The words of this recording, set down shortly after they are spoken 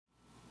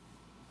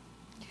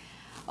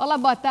Olá,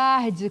 boa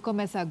tarde.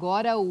 Começa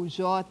agora o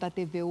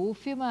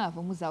TVUFMA.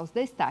 Vamos aos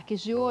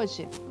destaques de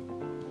hoje.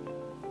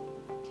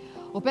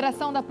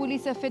 Operação da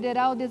Polícia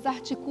Federal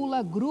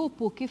desarticula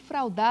grupo que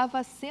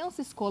fraudava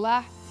censo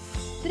escolar.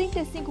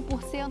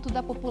 35%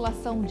 da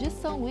população de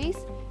São Luís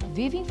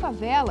vive em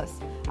favelas,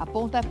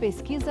 aponta a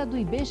pesquisa do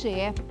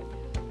IBGE.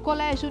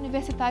 Colégio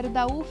Universitário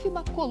da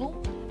UFMA, Colum,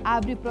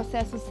 abre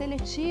processo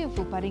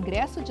seletivo para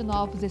ingresso de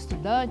novos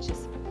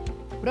estudantes.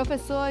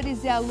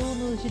 Professores e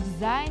alunos de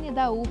design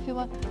da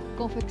UFMA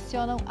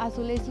confeccionam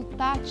azulejo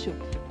tátil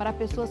para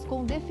pessoas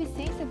com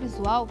deficiência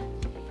visual.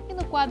 E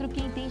no quadro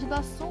Quem Entende do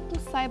Assunto,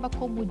 saiba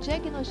como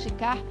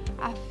diagnosticar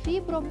a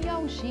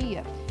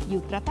fibromialgia e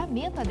o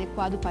tratamento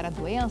adequado para a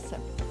doença.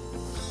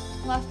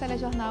 Nosso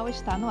telejornal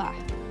está no ar.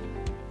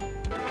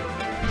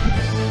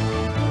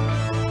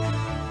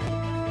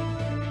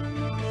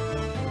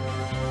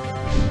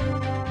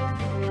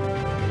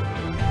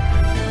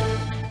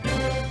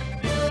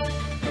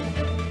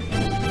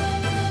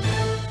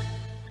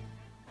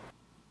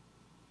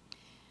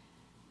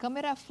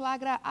 Câmera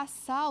flagra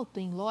assalto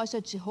em loja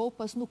de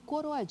roupas no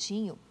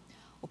Coroadinho.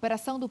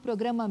 Operação do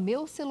programa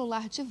Meu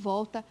Celular de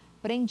Volta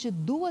prende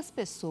 2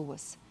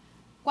 pessoas.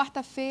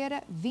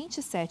 Quarta-feira,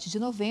 27 de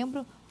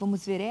novembro,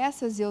 vamos ver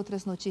essas e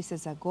outras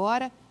notícias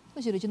agora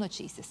no Giro de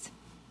Notícias.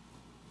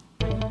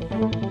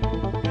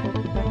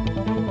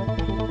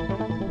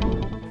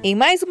 Em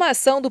mais uma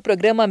ação do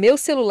programa Meu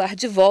Celular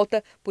de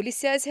Volta,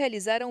 policiais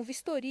realizaram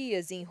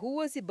vistorias em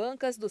ruas e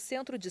bancas do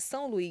centro de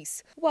São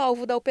Luís. O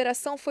alvo da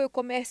operação foi o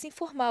comércio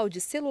informal de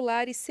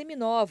celulares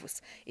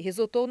seminovos e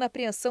resultou na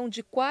apreensão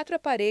de 4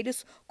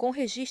 aparelhos com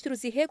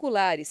registros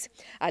irregulares,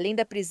 além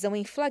da prisão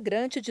em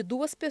flagrante de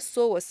 2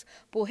 pessoas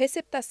por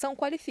receptação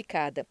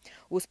qualificada.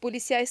 Os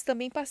policiais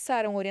também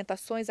passaram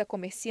orientações a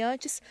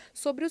comerciantes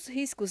sobre os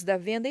riscos da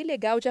venda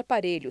ilegal de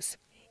aparelhos.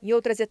 Em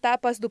outras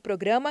etapas do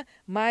programa,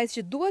 mais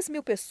de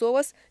 2.000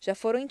 pessoas já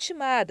foram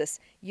intimadas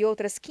e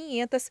outras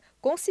 500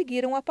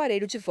 conseguiram o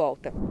aparelho de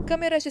volta.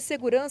 Câmeras de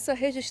segurança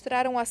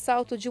registraram o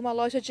assalto de uma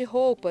loja de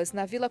roupas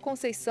na Vila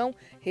Conceição,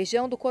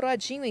 região do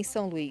Coroadinho, em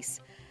São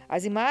Luís.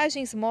 As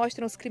imagens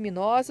mostram os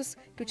criminosos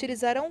que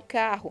utilizaram um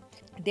carro.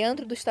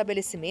 Dentro do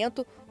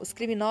estabelecimento, os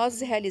criminosos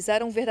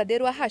realizaram um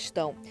verdadeiro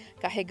arrastão,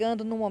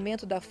 carregando no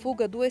momento da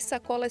fuga 2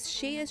 sacolas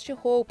cheias de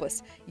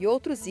roupas e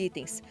outros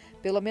itens.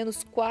 Pelo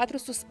menos 4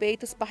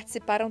 suspeitos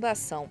participaram da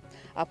ação.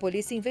 A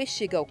polícia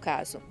investiga o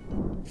caso.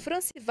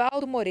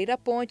 Francivaldo Moreira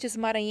Pontes,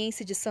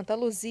 maranhense de Santa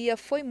Luzia,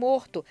 foi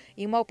morto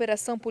em uma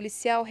operação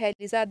policial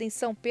realizada em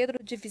São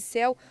Pedro de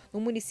Vicel, no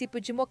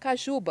município de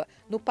Mocajuba,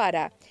 no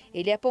Pará.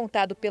 Ele é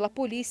apontado pela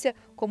polícia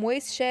como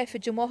ex-chefe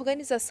de uma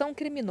organização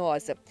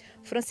criminosa.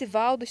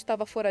 Francivaldo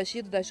estava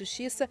foragido da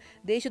justiça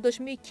desde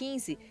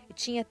 2015 e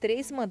tinha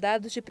 3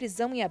 mandados de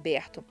prisão em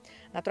aberto.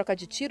 Na troca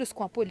de tiros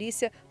com a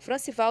polícia,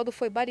 Francivaldo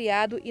foi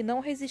baleado e não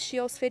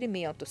resistia aos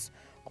ferimentos.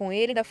 Com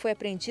ele ainda foi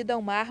apreendida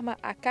uma arma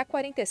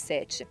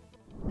AK-47.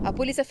 A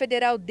Polícia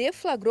Federal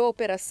deflagrou a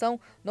Operação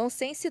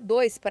Nonsense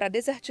 2 para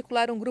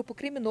desarticular um grupo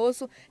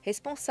criminoso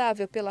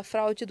responsável pela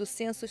fraude do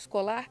censo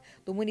escolar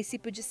do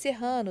município de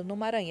Serrano, no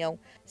Maranhão.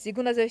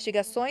 Segundo as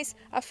investigações,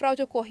 a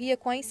fraude ocorria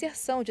com a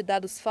inserção de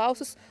dados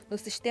falsos no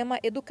sistema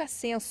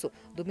Educacenso,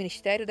 do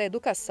Ministério da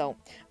Educação,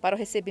 para o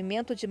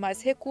recebimento de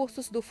mais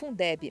recursos do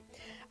Fundeb.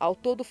 Ao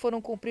todo, foram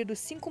cumpridos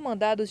 5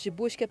 mandados de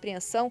busca e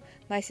apreensão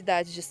nas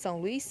cidades de São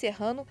Luís,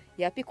 Serrano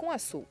e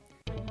Apicum-Açu.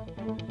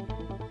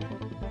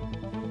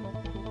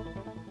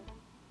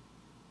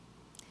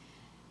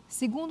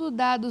 Segundo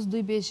dados do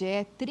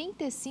IBGE,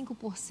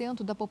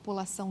 35% da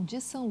população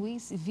de São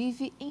Luís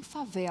vive em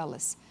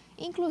favelas.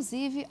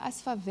 Inclusive,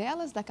 as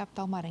favelas da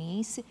capital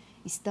maranhense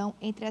estão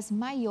entre as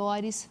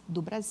maiores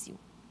do Brasil.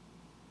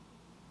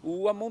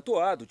 O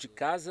amontoado de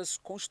casas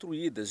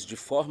construídas de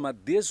forma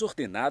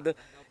desordenada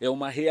é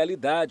uma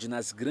realidade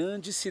nas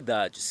grandes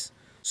cidades.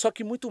 Só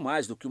que muito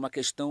mais do que uma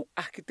questão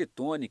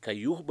arquitetônica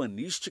e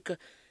urbanística,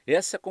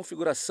 essa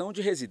configuração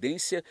de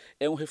residência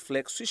é um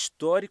reflexo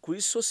histórico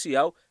e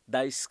social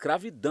da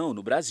escravidão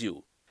no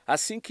Brasil.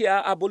 Assim que a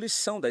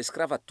abolição da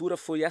escravatura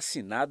foi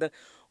assinada,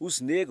 os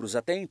negros,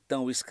 até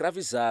então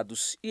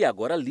escravizados e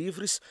agora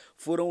livres,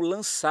 foram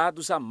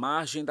lançados à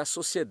margem da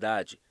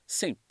sociedade,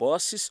 sem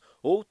posses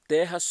ou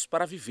terras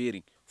para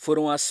viverem.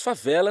 Foram as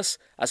favelas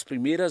as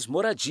primeiras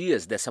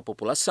moradias dessa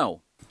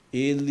população.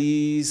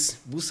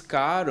 Eles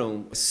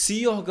buscaram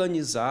se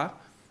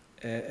organizar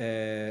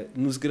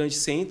nos grandes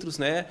centros,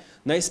 né,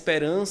 na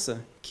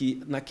esperança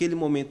que naquele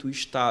momento o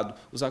Estado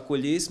os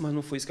acolhesse, mas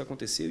não foi isso que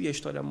aconteceu e a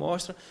história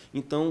mostra.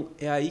 Então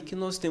é aí que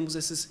nós temos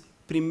esses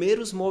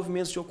primeiros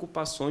movimentos de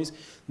ocupações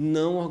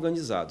não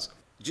organizados.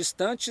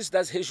 Distantes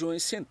das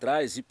regiões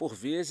centrais e, por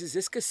vezes,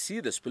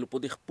 esquecidas pelo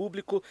poder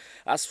público,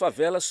 as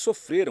favelas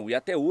sofreram e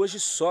até hoje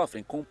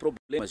sofrem com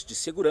problemas de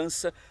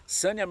segurança,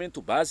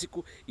 saneamento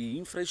básico e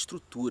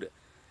infraestrutura.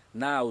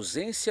 Na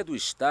ausência do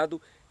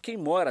Estado, quem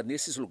mora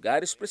nesses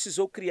lugares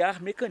precisou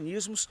criar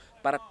mecanismos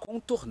para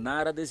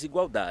contornar a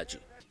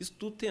desigualdade. Isso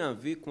tudo tem a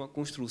ver com a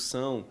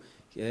construção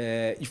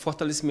e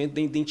fortalecimento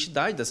da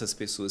identidade dessas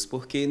pessoas,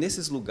 porque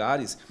nesses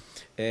lugares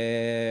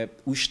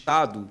o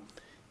Estado,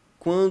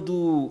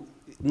 quando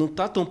não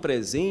está tão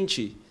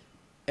presente,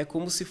 é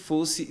como se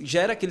fosse,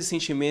 gera aquele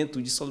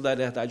sentimento de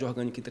solidariedade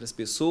orgânica entre as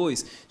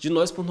pessoas, de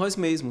nós por nós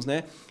mesmos,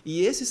 né?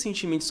 E esse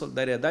sentimento de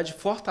solidariedade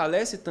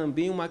fortalece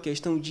também uma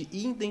questão de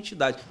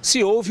identidade.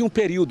 Se houve um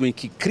período em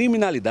que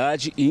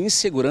criminalidade e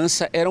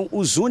insegurança eram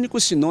os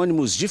únicos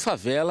sinônimos de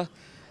favela,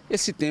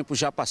 esse tempo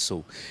já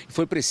passou. E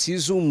foi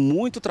preciso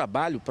muito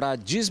trabalho para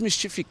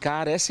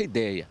desmistificar essa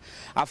ideia.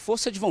 A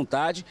força de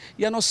vontade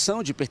e a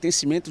noção de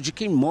pertencimento de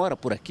quem mora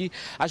por aqui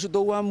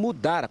ajudou a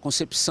mudar a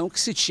concepção que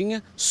se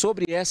tinha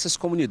sobre essas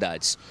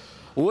comunidades.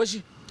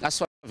 Hoje, as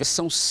favelas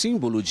são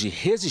símbolo de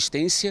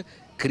resistência,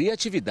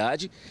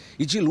 criatividade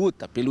e de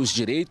luta pelos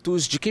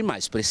direitos de quem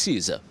mais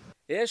precisa.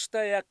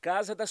 Esta é a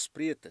Casa das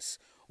Pretas,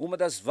 uma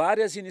das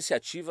várias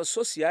iniciativas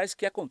sociais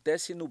que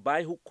acontece no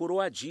bairro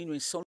Coroadinho, em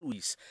São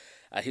Luís.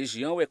 A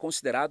região é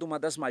considerada uma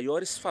das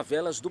maiores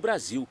favelas do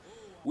Brasil.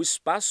 O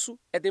espaço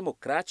é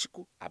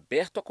democrático,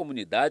 aberto à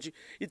comunidade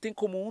e tem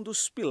como um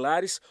dos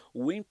pilares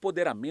o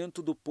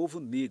empoderamento do povo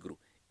negro,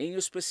 em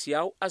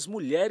especial as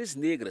mulheres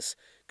negras,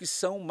 que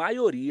são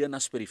maioria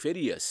nas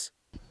periferias.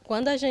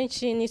 Quando a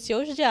gente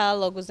iniciou os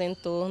diálogos em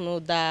torno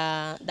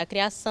da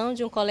criação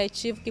de um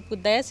coletivo que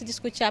pudesse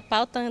discutir a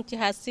pauta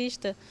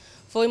antirracista,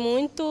 foi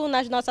muito,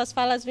 nas nossas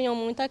falas vinham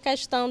muito a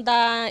questão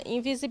da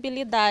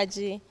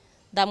invisibilidade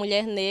da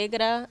mulher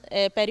negra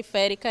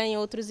periférica em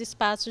outros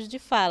espaços de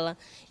fala.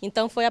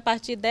 Então foi a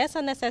partir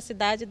dessa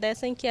necessidade,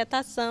 dessa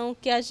inquietação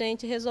que a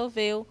gente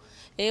resolveu,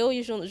 eu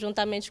e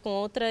juntamente com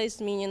outras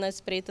meninas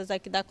pretas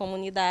aqui da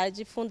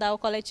comunidade, fundar o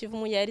coletivo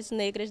Mulheres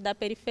Negras da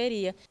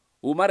Periferia.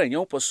 O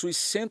Maranhão possui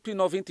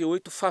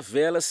 198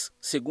 favelas,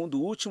 segundo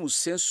o último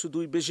censo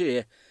do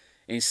IBGE.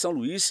 Em São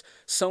Luís,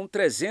 são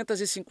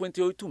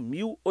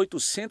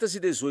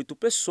 358.818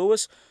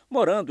 pessoas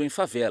morando em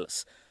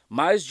favelas.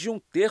 Mais de um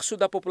terço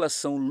da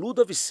população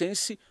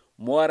ludovicense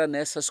mora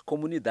nessas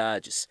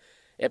comunidades.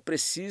 É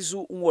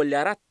preciso um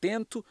olhar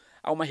atento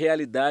a uma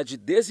realidade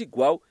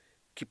desigual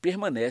que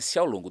permanece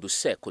ao longo dos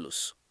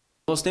séculos.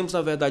 Nós temos,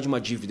 na verdade,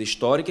 uma dívida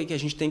histórica que a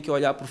gente tem que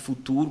olhar para o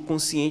futuro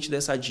consciente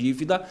dessa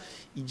dívida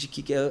e de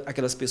que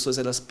aquelas pessoas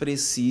elas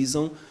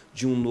precisam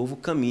de um novo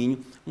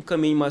caminho, um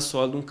caminho mais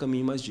sólido, um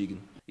caminho mais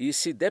digno. E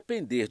se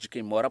depender de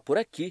quem mora por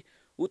aqui,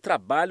 o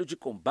trabalho de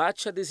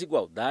combate à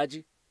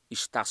desigualdade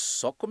está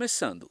só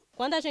começando.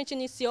 Quando a gente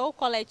iniciou o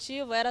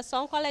coletivo, era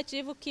só um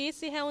coletivo que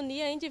se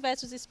reunia em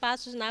diversos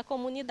espaços na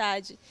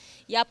comunidade.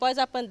 E após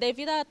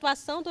devido à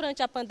atuação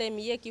durante a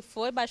pandemia, que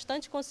foi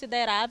bastante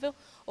considerável,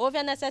 houve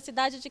a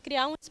necessidade de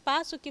criar um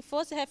espaço que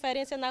fosse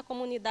referência na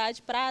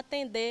comunidade para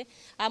atender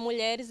a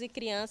mulheres e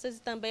crianças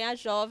e também a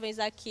jovens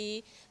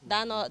aqui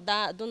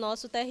do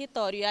nosso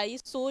território. E aí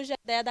surge a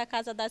ideia da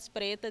Casa das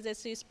Pretas,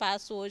 esse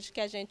espaço hoje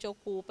que a gente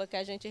ocupa, que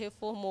a gente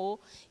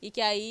reformou e que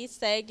aí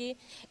segue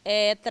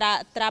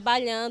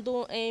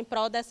trabalhando em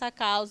prol dessa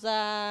causa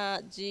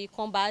de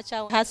combate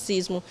ao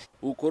racismo.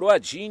 O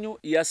Coroadinho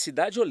e a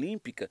Cidade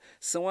Olímpica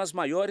são as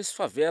maiores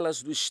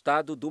favelas do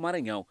estado do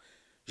Maranhão.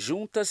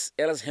 Juntas,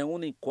 elas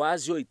reúnem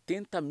quase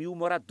 80 mil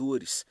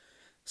moradores.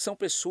 São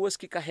pessoas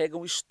que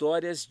carregam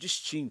histórias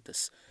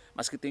distintas,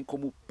 mas que têm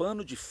como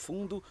pano de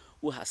fundo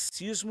o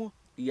racismo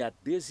e a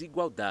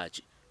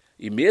desigualdade.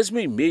 E mesmo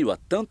em meio a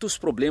tantos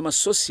problemas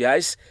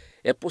sociais,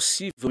 é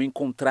possível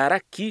encontrar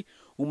aqui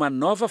uma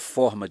nova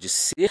forma de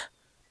ser,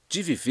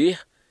 de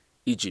viver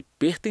e de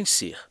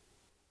pertencer.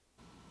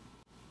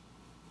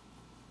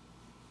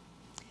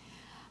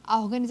 A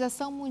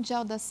Organização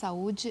Mundial da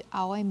Saúde,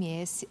 a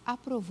OMS,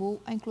 aprovou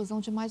a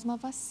inclusão de mais uma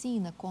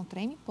vacina contra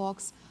a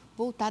MPOX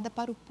voltada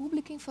para o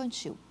público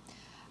infantil.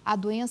 A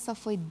doença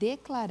foi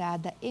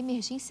declarada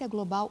emergência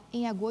global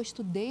em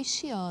agosto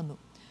deste ano.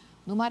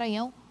 No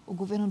Maranhão, o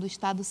governo do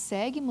estado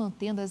segue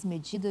mantendo as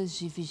medidas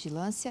de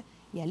vigilância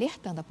e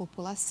alertando a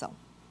população.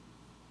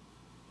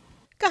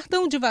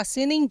 Cartão de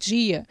vacina em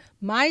dia,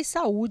 mais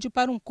saúde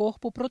para um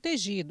corpo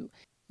protegido.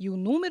 E o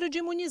número de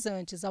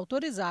imunizantes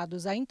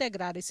autorizados a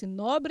integrar esse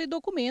nobre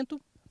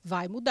documento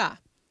vai mudar.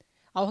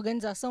 A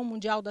Organização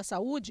Mundial da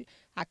Saúde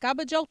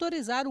acaba de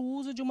autorizar o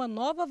uso de uma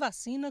nova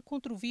vacina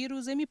contra o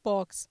vírus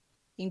MPOX.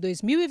 Em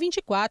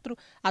 2024,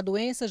 a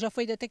doença já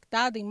foi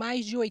detectada em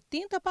mais de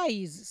 80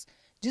 países.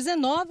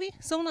 19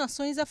 são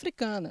nações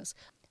africanas.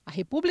 A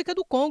República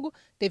do Congo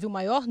teve o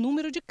maior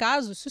número de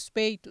casos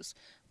suspeitos,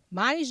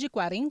 mais de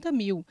 40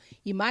 mil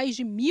e mais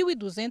de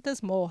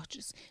 1.200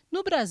 mortes.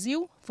 No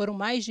Brasil, foram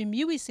mais de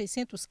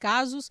 1.600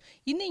 casos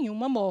e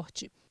nenhuma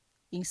morte.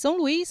 Em São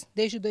Luís,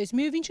 desde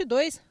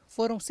 2022,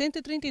 foram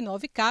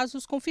 139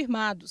 casos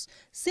confirmados,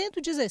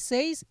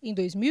 116 em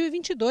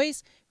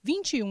 2022,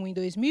 21 em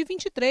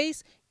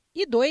 2023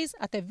 e 2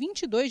 até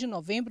 22 de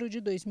novembro de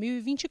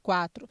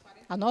 2024.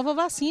 A nova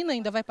vacina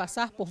ainda vai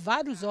passar por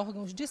vários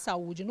órgãos de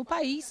saúde no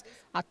país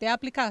até a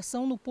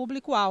aplicação no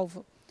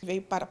público-alvo.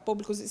 Veio para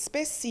públicos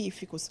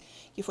específicos,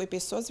 que foi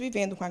pessoas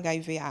vivendo com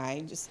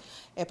HIV/AIDS,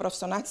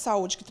 profissionais de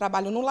saúde que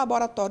trabalham no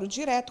laboratório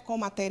direto com o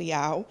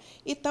material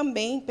e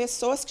também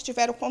pessoas que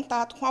tiveram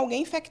contato com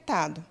alguém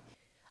infectado.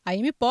 A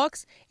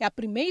MPOX é a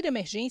primeira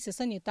emergência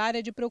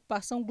sanitária de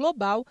preocupação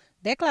global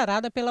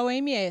declarada pela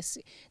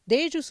OMS,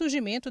 desde o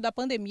surgimento da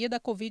pandemia da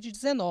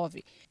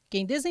Covid-19.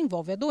 Quem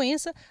desenvolve a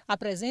doença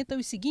apresenta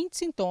os seguintes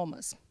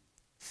sintomas: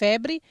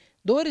 febre,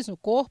 dores no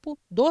corpo,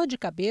 dor de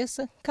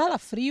cabeça,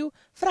 calafrio,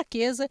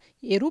 fraqueza,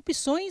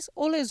 erupções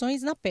ou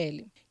lesões na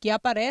pele, que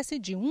aparece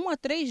de 1 a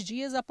 3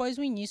 dias após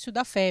o início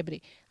da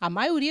febre. A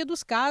maioria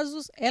dos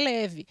casos é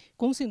leve,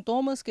 com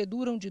sintomas que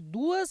duram de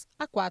 2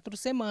 a 4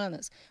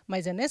 semanas,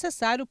 mas é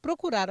necessário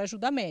procurar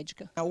ajuda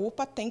médica. A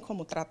UPA tem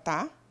como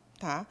tratar.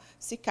 Tá?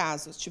 Se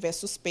caso tiver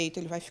suspeito,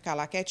 ele vai ficar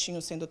lá quietinho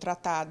sendo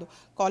tratado,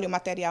 colhe o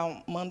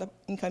material,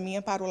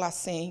 encaminha para o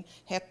LACEN,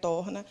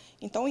 retorna.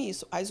 Então,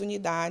 isso, as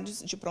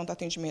unidades de pronto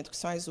atendimento, que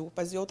são as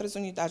UPAs, e outras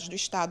unidades do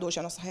Estado, hoje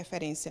a nossa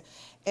referência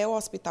é o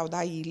Hospital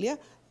da Ilha.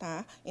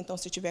 Tá? Então,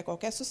 se tiver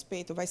qualquer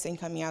suspeito, vai ser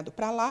encaminhado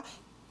para lá.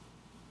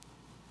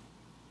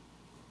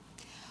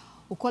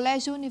 O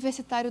Colégio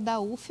Universitário da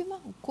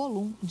UFMA, o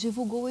COLUM,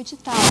 divulgou o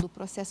edital do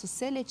processo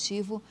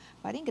seletivo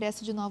para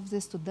ingresso de novos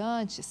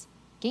estudantes.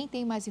 Quem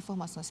tem mais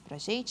informações para a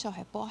gente é o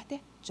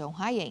repórter John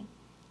Rayen.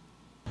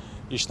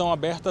 Estão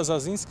abertas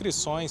as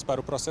inscrições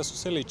para o processo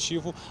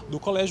seletivo do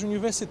Colégio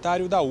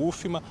Universitário da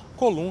UFMA,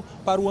 COLUM,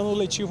 para o ano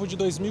letivo de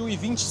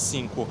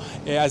 2025.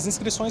 As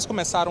inscrições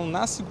começaram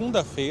na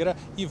segunda-feira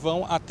e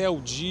vão até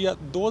o dia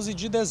 12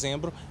 de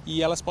dezembro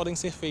e elas podem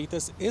ser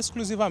feitas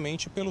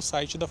exclusivamente pelo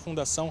site da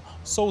Fundação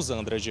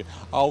Sousandrade.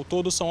 Ao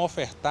todo são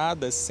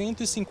ofertadas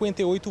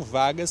 158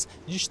 vagas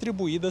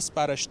distribuídas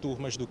para as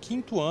turmas do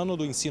 5º ano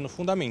do ensino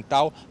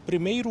fundamental,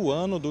 1º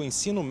ano do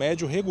ensino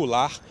médio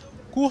regular,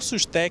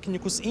 cursos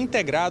técnicos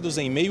integrados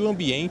em meio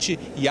ambiente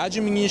e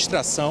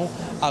administração,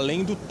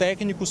 além do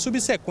técnico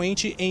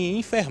subsequente em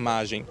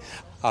enfermagem.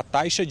 A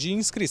taxa de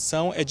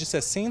inscrição é de R$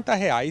 60,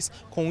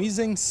 com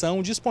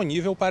isenção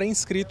disponível para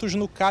inscritos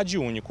no CAD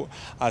único.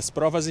 As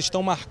provas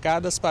estão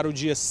marcadas para o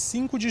dia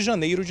 5 de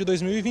janeiro de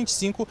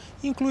 2025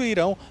 e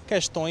incluirão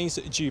questões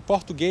de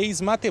português,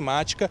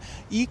 matemática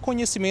e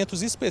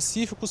conhecimentos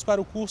específicos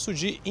para o curso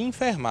de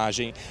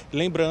enfermagem.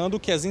 Lembrando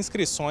que as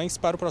inscrições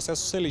para o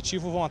processo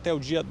seletivo vão até o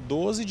dia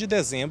 12 de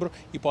dezembro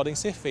e podem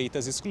ser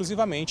feitas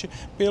exclusivamente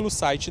pelo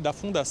site da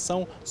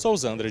Fundação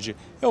Sousandrade.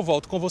 Eu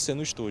volto com você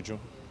no estúdio.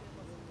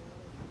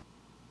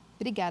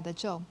 Obrigada,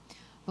 John.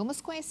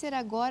 Vamos conhecer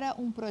agora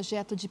um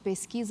projeto de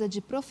pesquisa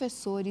de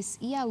professores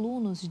e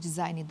alunos de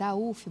design da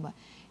UFMA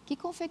que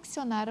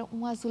confeccionaram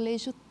um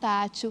azulejo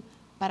tátil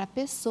para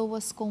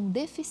pessoas com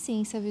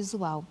deficiência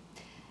visual.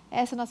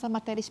 Essa é a nossa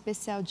matéria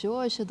especial de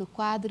hoje do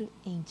quadro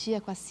Em Dia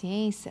com a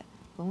Ciência.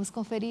 Vamos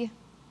conferir.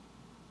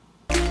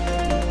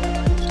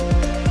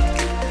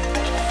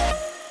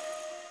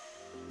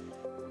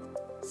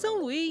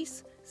 São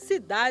Luís,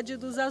 cidade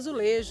dos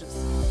azulejos.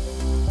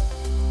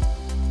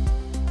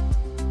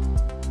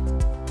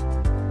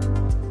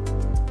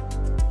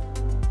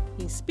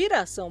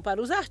 Inspiração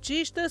para os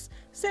artistas,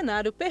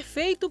 cenário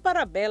perfeito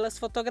para belas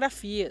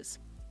fotografias.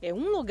 É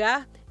um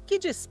lugar que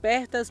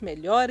desperta as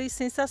melhores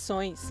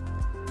sensações.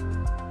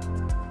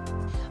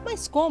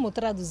 Mas como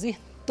traduzir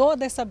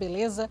toda essa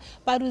beleza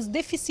para os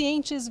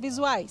deficientes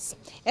visuais?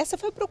 Essa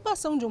foi a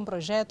preocupação de um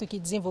projeto que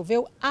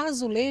desenvolveu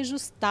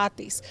azulejos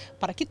táteis,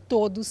 para que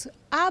todos,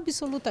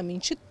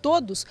 absolutamente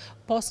todos,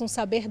 possam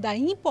saber da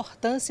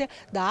importância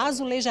da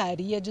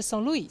azulejaria de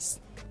São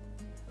Luís.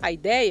 A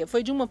ideia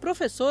foi de uma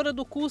professora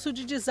do curso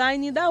de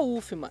design da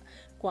UFMA,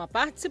 com a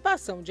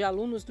participação de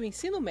alunos do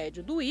ensino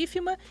médio do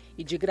IFMA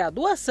e de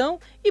graduação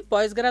e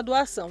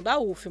pós-graduação da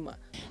UFMA.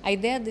 A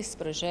ideia desse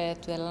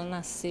projeto, ela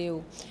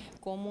nasceu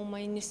como uma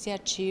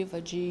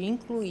iniciativa de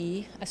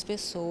incluir as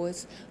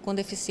pessoas com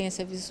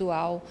deficiência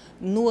visual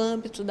no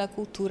âmbito da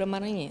cultura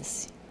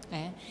maranhense.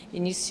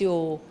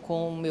 Iniciou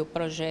com o meu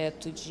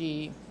projeto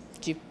de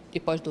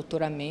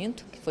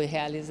pós-doutoramento, que foi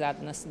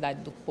realizado na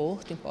cidade do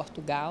Porto, em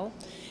Portugal.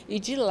 E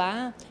de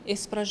lá,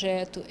 esse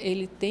projeto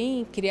ele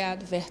tem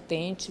criado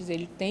vertentes,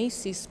 ele tem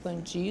se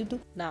expandido.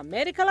 Na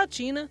América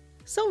Latina,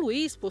 São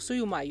Luís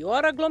possui o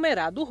maior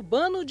aglomerado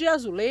urbano de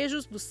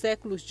azulejos dos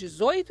séculos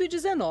XVIII e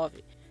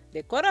XIX.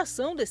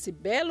 Decoração desse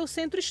belo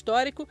centro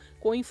histórico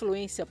com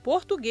influência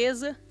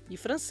portuguesa e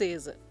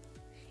francesa.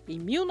 Em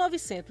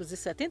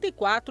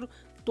 1974,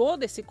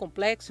 todo esse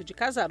complexo de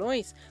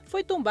casarões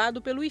foi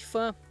tombado pelo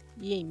IFAM,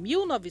 e em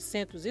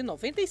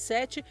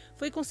 1997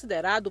 foi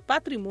considerado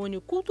patrimônio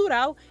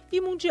cultural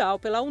e mundial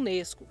pela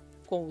Unesco.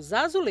 Com os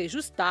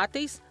azulejos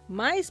táteis,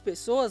 mais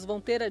pessoas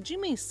vão ter a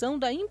dimensão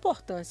da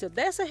importância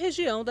dessa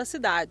região da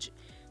cidade.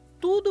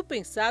 Tudo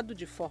pensado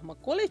de forma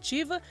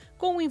coletiva,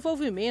 com o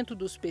envolvimento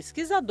dos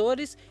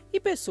pesquisadores e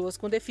pessoas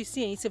com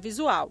deficiência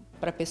visual.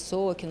 Para a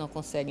pessoa que não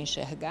consegue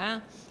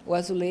enxergar, o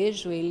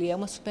azulejo ele é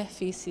uma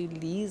superfície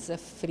lisa,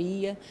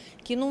 fria,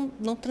 que não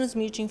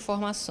transmite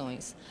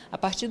informações. A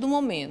partir do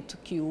momento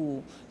que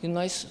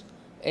nós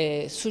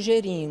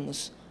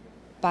sugerimos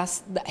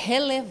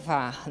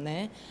relevar,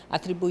 né?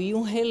 Atribuir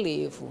um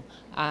relevo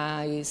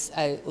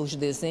aos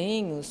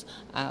desenhos,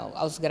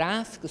 aos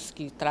gráficos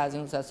que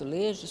trazem os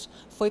azulejos,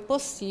 foi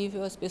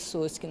possível às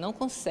pessoas que não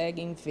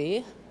conseguem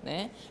ver,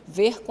 né,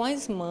 ver com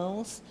as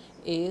mãos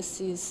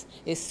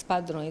esses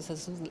padrões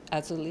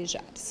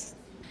azulejares.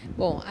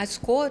 Bom, as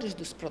cores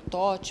dos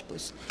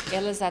protótipos,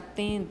 elas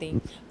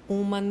atendem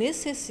uma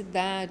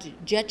necessidade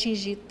de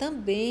atingir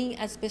também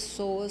as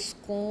pessoas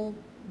com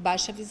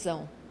baixa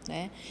visão,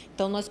 né?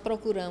 Então, nós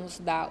procuramos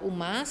dar o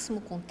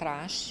máximo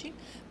contraste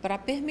para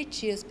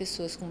permitir às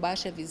pessoas com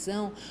baixa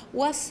visão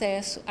o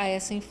acesso a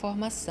essa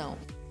informação.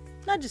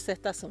 Na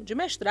dissertação de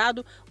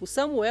mestrado, o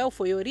Samuel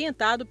foi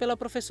orientado pela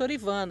professora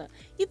Ivana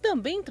e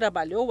também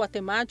trabalhou a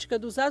temática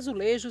dos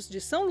azulejos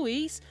de São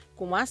Luís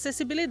com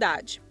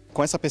acessibilidade.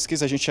 Com essa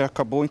pesquisa, a gente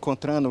acabou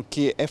encontrando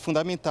que é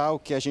fundamental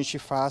que a gente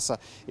faça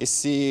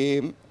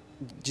esse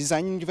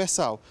design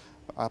universal,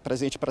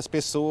 presente para as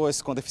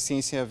pessoas com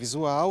deficiência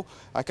visual,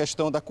 a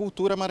questão da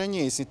cultura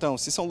maranhense. Então,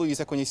 se São Luís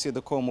é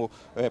conhecido como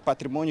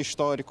patrimônio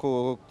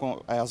histórico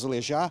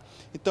azulejar,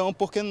 então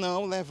por que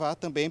não levar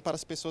também para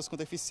as pessoas com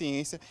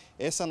deficiência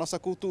essa nossa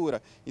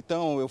cultura?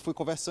 Então, eu fui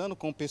conversando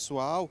com o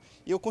pessoal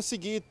e eu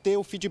consegui ter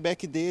o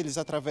feedback deles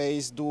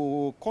através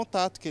do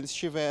contato que eles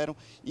tiveram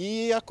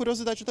e a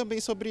curiosidade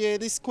também sobre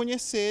eles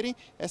conhecerem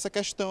essa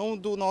questão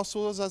dos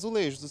nossos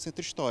azulejos do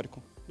centro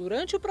histórico.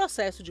 Durante o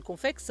processo de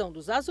confecção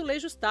dos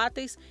azulejos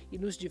táteis e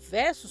nos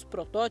diversos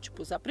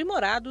protótipos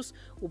aprimorados,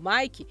 o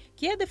MAXX,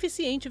 que é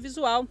deficiente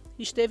visual,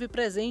 esteve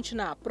presente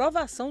na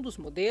aprovação dos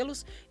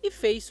modelos e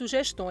fez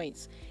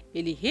sugestões.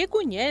 Ele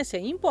reconhece a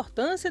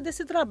importância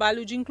desse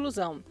trabalho de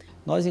inclusão.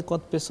 Nós,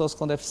 enquanto pessoas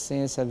com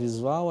deficiência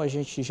visual, a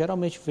gente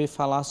geralmente vê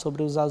falar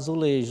sobre os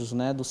azulejos,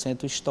 né, do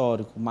centro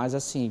histórico, mas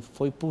assim,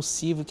 foi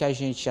possível que a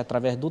gente,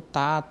 através do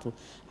tato,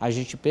 a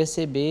gente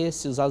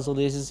percebesse os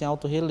azulejos em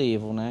alto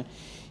relevo, né?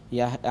 E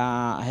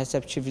a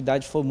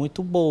receptividade foi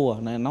muito boa,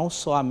 né? Não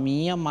só a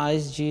minha,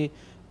 mas de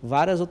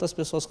várias outras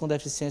pessoas com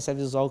deficiência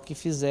visual que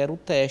fizeram o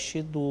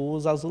teste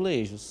dos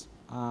azulejos.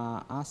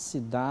 A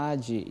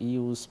cidade e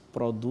os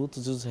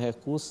produtos e os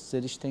recursos,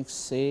 eles têm que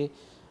ser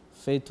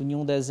feitos em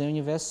um desenho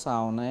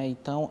universal, né?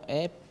 Então,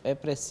 é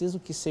preciso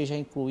que seja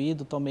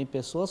incluído também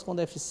pessoas com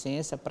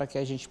deficiência para que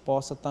a gente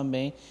possa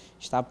também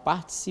estar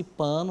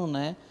participando,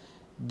 né,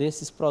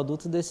 desses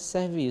produtos e desses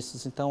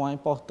serviços. Então, a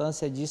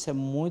importância disso é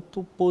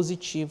muito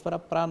positiva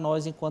para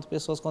nós, enquanto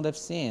pessoas com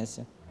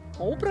deficiência.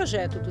 Com o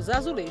projeto dos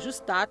azulejos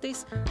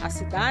táteis, a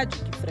cidade,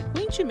 que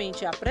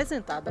frequentemente é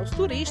apresentada aos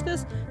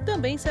turistas,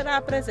 também será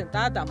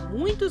apresentada a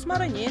muitos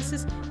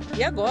maranhenses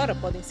que agora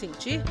podem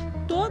sentir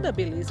toda a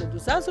beleza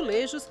dos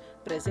azulejos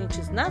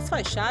presentes nas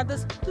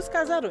fachadas dos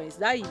casarões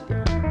da ilha.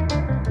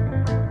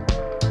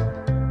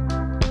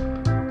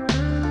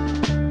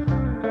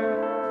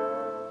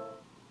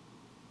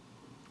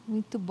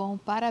 Muito bom,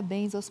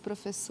 parabéns aos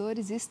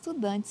professores e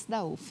estudantes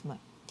da UFMA.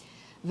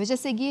 Veja a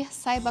seguir,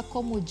 saiba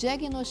como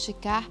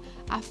diagnosticar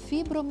a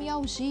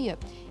fibromialgia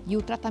e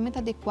o tratamento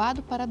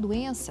adequado para a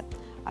doença.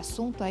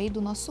 Assunto aí do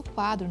nosso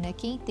quadro, né?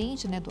 Quem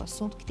entende, né, do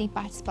assunto, que tem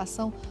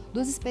participação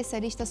dos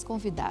especialistas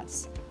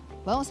convidados.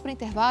 Vamos para o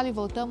intervalo e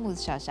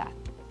voltamos já já.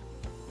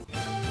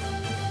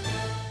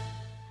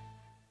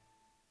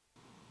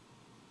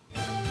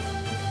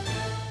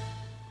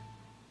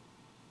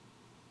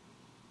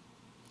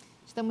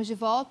 Estamos de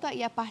volta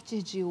e a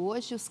partir de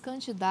hoje os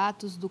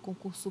candidatos do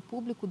concurso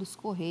público dos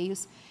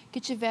Correios que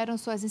tiveram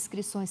suas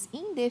inscrições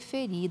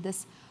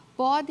indeferidas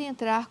podem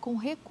entrar com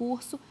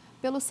recurso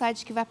pelo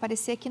site que vai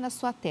aparecer aqui na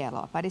sua tela.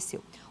 Ó,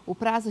 apareceu. O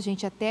prazo,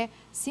 gente, até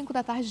 5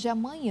 da tarde de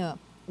amanhã.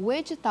 O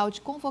edital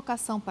de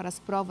convocação para as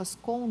provas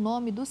com o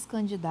nome dos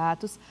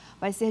candidatos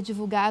vai ser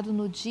divulgado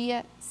no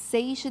dia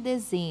 6 de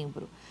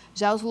dezembro.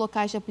 Já os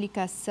locais de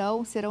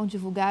aplicação serão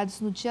divulgados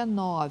no dia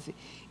 9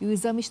 e o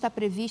exame está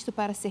previsto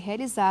para ser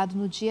realizado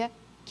no dia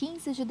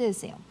 15 de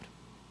dezembro.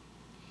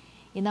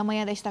 E na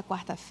manhã desta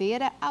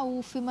quarta-feira, a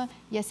UFMA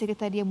e a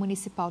Secretaria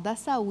Municipal da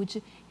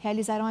Saúde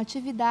realizaram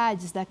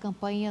atividades da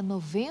campanha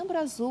Novembro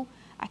Azul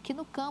aqui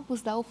no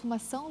campus da UFMA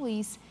São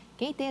Luís.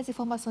 Quem tem as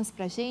informações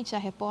para a gente é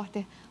a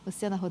repórter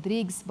Luciana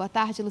Rodrigues. Boa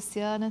tarde,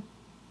 Luciana.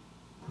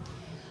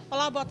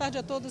 Olá, boa tarde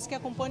a todos que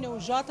acompanham o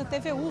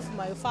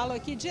TVUFMA. Eu falo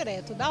aqui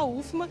direto da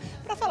UFMA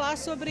para falar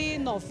sobre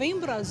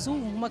Novembro Azul,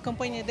 uma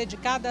campanha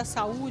dedicada à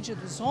saúde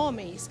dos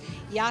homens.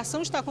 E a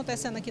ação está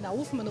acontecendo aqui na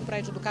UFMA, no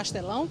prédio do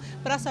Castelão.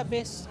 Para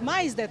saber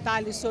mais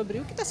detalhes sobre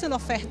o que está sendo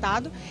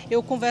ofertado,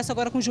 eu converso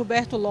agora com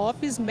Gilberto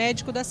Lopes,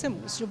 médico da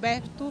SEMUS.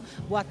 Gilberto,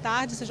 boa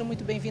tarde, seja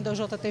muito bem-vindo ao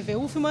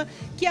TVUFMA.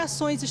 Que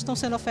ações estão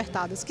sendo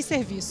ofertadas? Que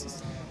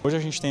serviços? Hoje a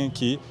gente tem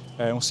aqui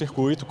um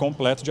circuito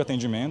completo de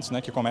atendimentos,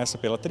 né, que começa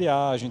pela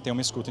triagem, tem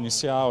uma escuta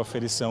inicial,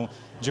 aferição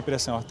de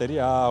pressão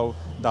arterial,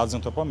 dados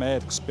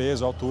antropométricos,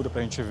 peso, altura, para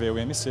a gente ver o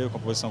IMC, a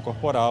composição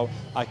corporal.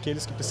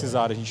 Aqueles que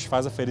precisarem, a gente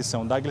faz a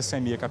aferição da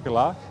glicemia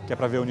capilar, que é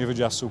para ver o nível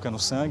de açúcar no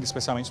sangue,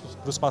 especialmente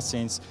para os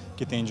pacientes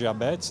que têm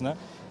diabetes, né?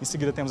 Em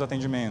seguida temos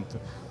atendimento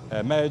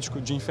médico,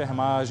 de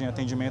enfermagem,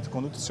 atendimento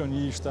com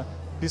nutricionista,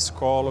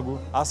 psicólogo,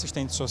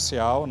 assistente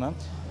social, né?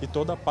 E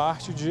toda a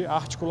parte de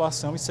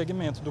articulação e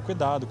segmento do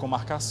cuidado, com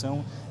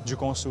marcação de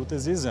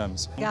consultas e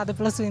exames. Obrigada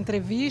pela sua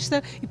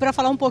entrevista. E para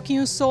falar um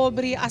pouquinho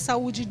sobre a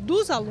saúde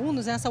dos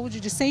alunos, né, a saúde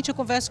discente, eu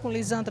converso com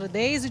Lisandra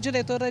Deise,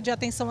 diretora de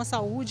atenção à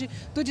saúde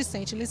do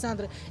discente.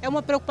 Lisandra, é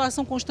uma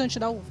preocupação constante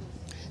da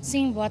UFMA?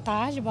 Sim, boa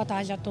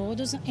tarde a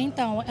todos.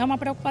 Então, é uma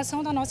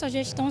preocupação da nossa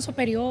gestão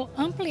superior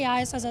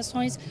ampliar essas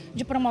ações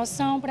de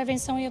promoção,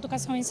 prevenção e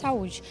educação em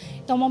saúde.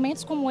 Então,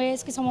 momentos como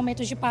esse, que são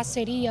momentos de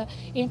parceria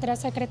entre a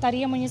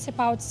Secretaria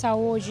Municipal de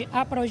Saúde,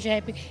 a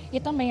PROGEP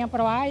e também a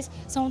PROAS,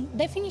 são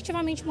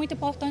definitivamente muito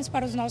importantes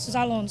para os nossos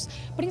alunos,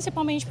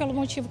 principalmente pelo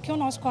motivo que o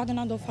nosso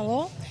coordenador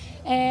falou.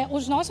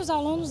 Os nossos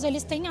alunos,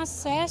 eles têm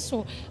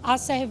acesso a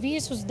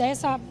serviços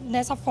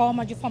dessa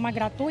forma, de forma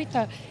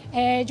gratuita,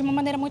 de uma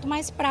maneira muito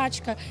mais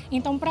prática.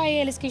 Então, para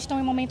eles que estão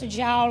em momento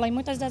de aula e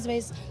muitas das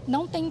vezes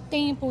não têm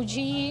tempo de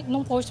ir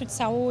num posto de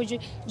saúde,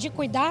 de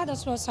cuidar da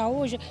sua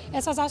saúde,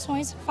 essas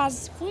ações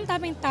fazem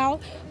fundamental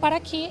para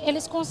que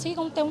eles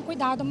consigam ter um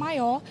cuidado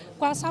maior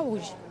com a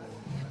saúde.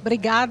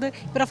 Obrigada.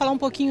 Para falar um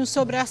pouquinho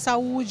sobre a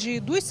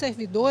saúde dos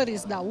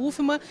servidores da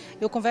UFMA,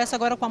 eu converso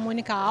agora com a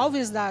Mônica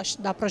Alves,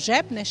 da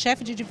PROGEP, né,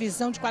 chefe de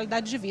divisão de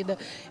qualidade de vida.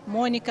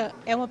 Mônica,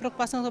 é uma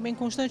preocupação também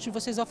constante de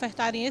vocês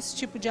ofertarem esse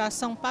tipo de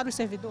ação para os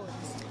servidores?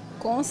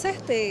 Com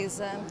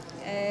certeza.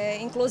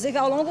 Inclusive,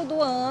 ao longo do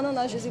ano,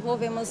 nós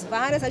desenvolvemos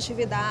várias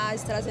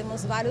atividades,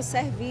 trazemos vários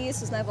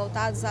serviços, né,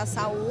 voltados à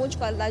saúde,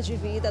 qualidade de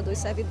vida dos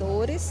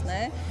servidores,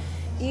 né?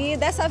 E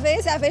dessa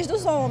vez é a vez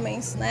dos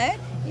homens, né?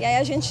 E aí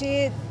a gente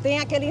tem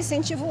aquele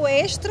incentivo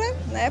extra,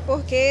 né?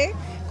 Porque,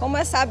 como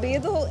é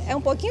sabido, é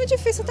um pouquinho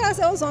difícil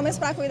trazer os homens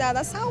para cuidar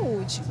da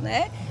saúde,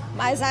 né?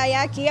 Mas aí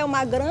aqui é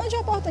uma grande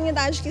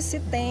oportunidade que se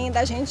tem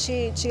da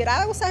gente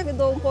tirar o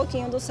servidor um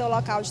pouquinho do seu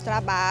local de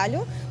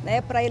trabalho,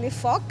 né? Para ele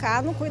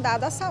focar no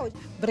cuidado da saúde.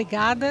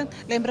 Obrigada.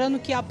 Lembrando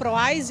que a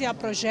PROAS e a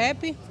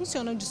PROGEP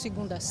funcionam de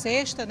segunda a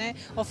sexta, né?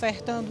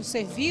 Ofertando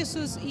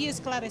serviços e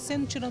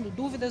esclarecendo, tirando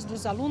dúvidas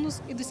dos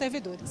alunos e dos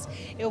servidores.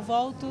 Eu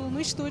volto no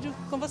estúdio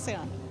com você,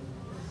 Ana.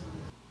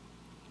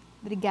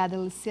 Obrigada,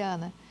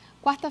 Luciana.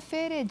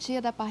 Quarta-feira é dia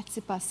da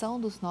participação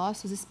dos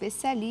nossos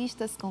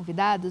especialistas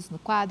convidados no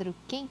quadro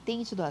Quem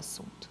Entende do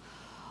Assunto.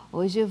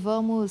 Hoje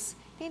vamos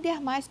entender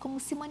mais como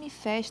se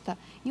manifesta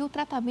e o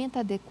tratamento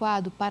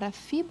adequado para a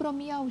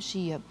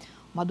fibromialgia,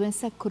 uma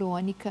doença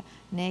crônica,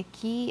 né,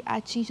 que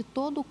atinge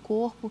todo o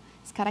corpo,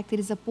 se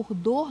caracteriza por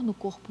dor no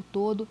corpo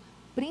todo,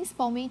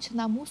 principalmente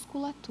na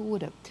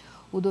musculatura.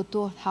 O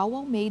Dr. Raul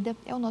Almeida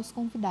é o nosso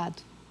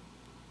convidado.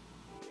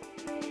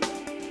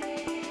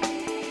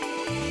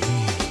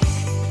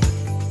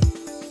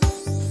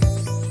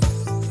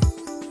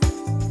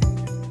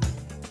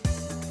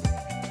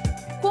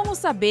 Como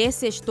saber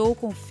se estou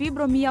com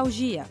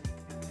fibromialgia?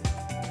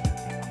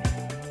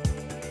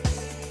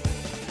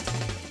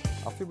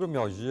 A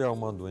fibromialgia é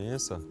uma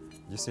doença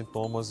de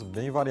sintomas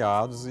bem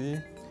variados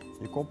e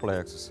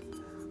complexos,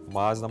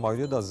 mas na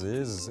maioria das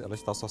vezes ela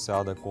está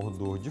associada com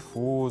dor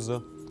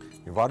difusa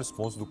em vários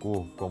pontos do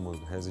corpo, como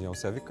região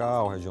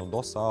cervical, região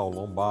dorsal,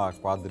 lombar,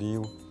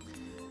 quadril,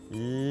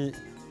 e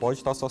pode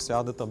estar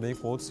associada também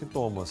com outros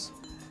sintomas,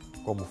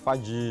 como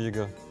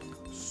fadiga,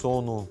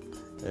 sono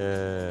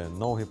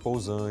não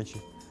repousante,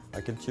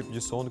 aquele tipo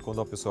de sono quando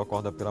a pessoa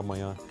acorda pela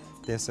manhã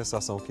tem a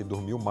sensação que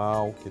dormiu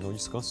mal, que não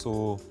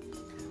descansou,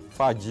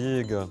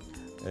 fadiga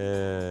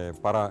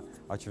para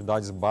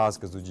atividades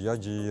básicas do dia a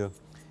dia.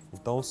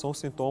 Então são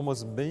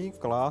sintomas bem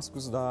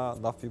clássicos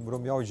da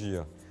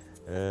fibromialgia,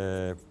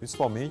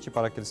 principalmente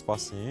para aqueles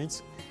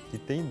pacientes que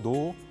têm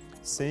dor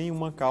sem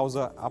uma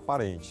causa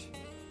aparente.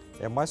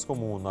 É mais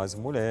comum nas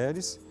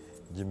mulheres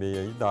de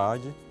meia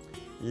idade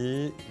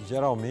e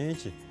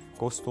geralmente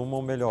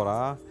costumam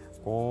melhorar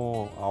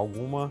com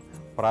alguma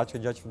prática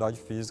de atividade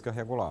física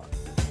regular.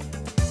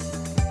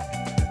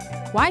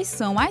 Quais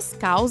são as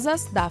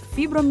causas da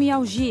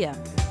fibromialgia?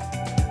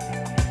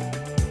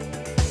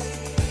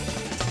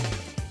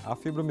 A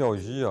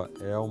fibromialgia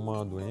é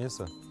uma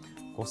doença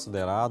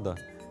considerada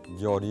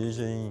de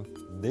origem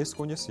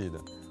desconhecida.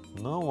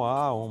 Não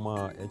há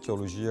uma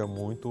etiologia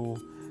muito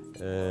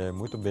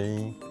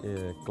bem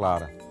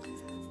clara.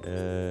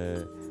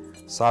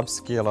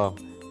 Sabe-se que ela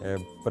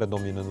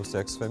predomina no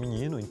sexo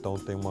feminino, então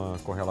tem uma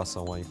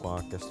correlação aí com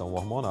a questão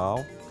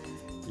hormonal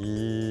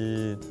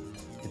e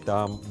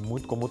está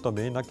muito comum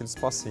também naqueles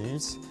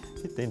pacientes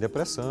que têm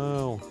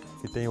depressão,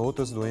 que têm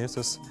outras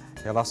doenças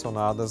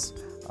relacionadas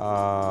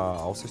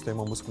ao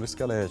sistema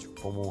musculoesquelético,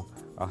 como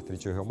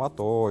artrite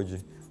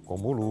reumatoide,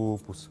 como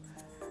lúpus,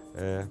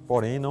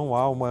 porém não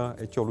há uma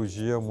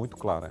etiologia muito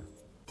clara.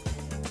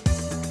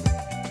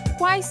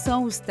 Quais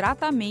são os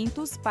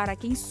tratamentos para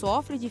quem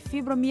sofre de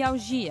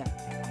fibromialgia?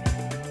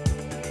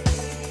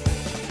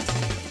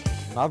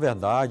 Na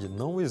verdade,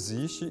 não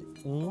existe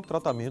um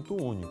tratamento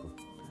único.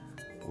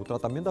 O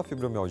tratamento da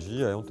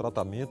fibromialgia é um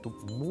tratamento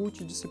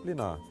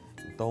multidisciplinar.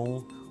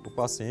 Então, o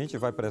paciente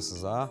vai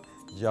precisar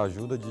de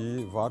ajuda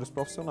de vários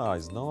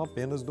profissionais, não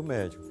apenas do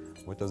médico,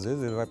 Muitas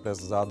vezes ele vai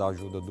precisar da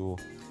ajuda do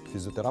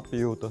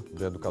fisioterapeuta,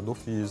 do educador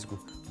físico,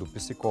 do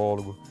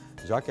psicólogo,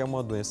 já que é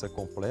uma doença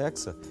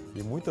complexa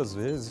e muitas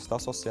vezes está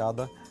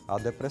associada à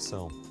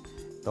depressão.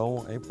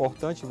 Então é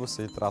importante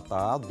você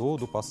tratar a dor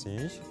do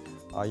paciente,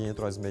 aí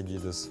entram as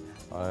medidas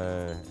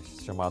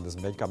chamadas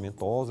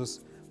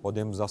medicamentosas,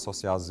 podemos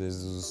associar às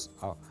vezes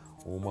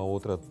uma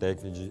outra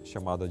técnica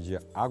chamada de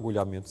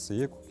agulhamento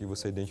seco, que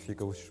você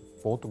identifica o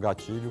ponto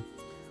gatilho,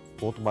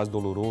 ponto mais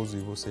doloroso, e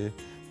você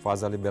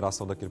faz a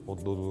liberação daquele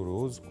ponto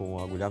doloroso com o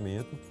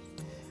agulhamento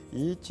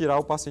e tirar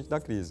o paciente da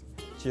crise.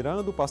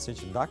 Tirando o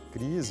paciente da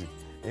crise,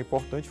 é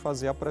importante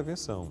fazer a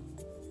prevenção.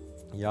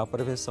 E a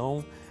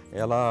prevenção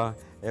ela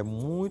é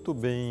muito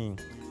bem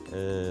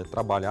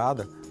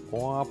trabalhada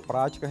com a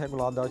prática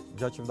regular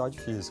de atividade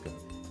física,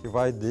 que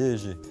vai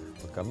desde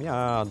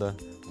caminhada,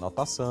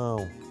 natação,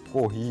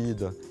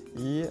 corrida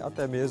e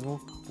até mesmo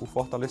o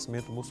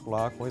fortalecimento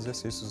muscular com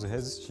exercícios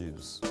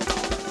resistidos.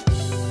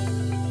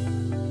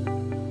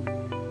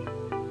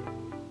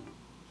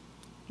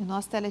 O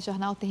nosso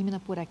telejornal termina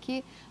por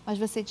aqui, mas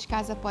você de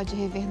casa pode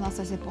rever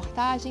nossas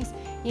reportagens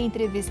e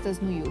entrevistas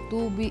no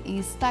YouTube e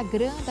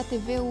Instagram da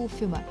TV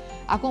UFMA.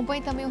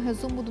 Acompanhe também o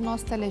resumo do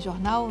nosso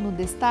telejornal no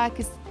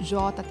Destaques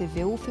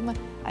TVUFMA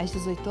às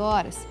 18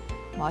 horas.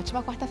 Uma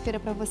ótima quarta-feira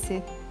para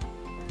você.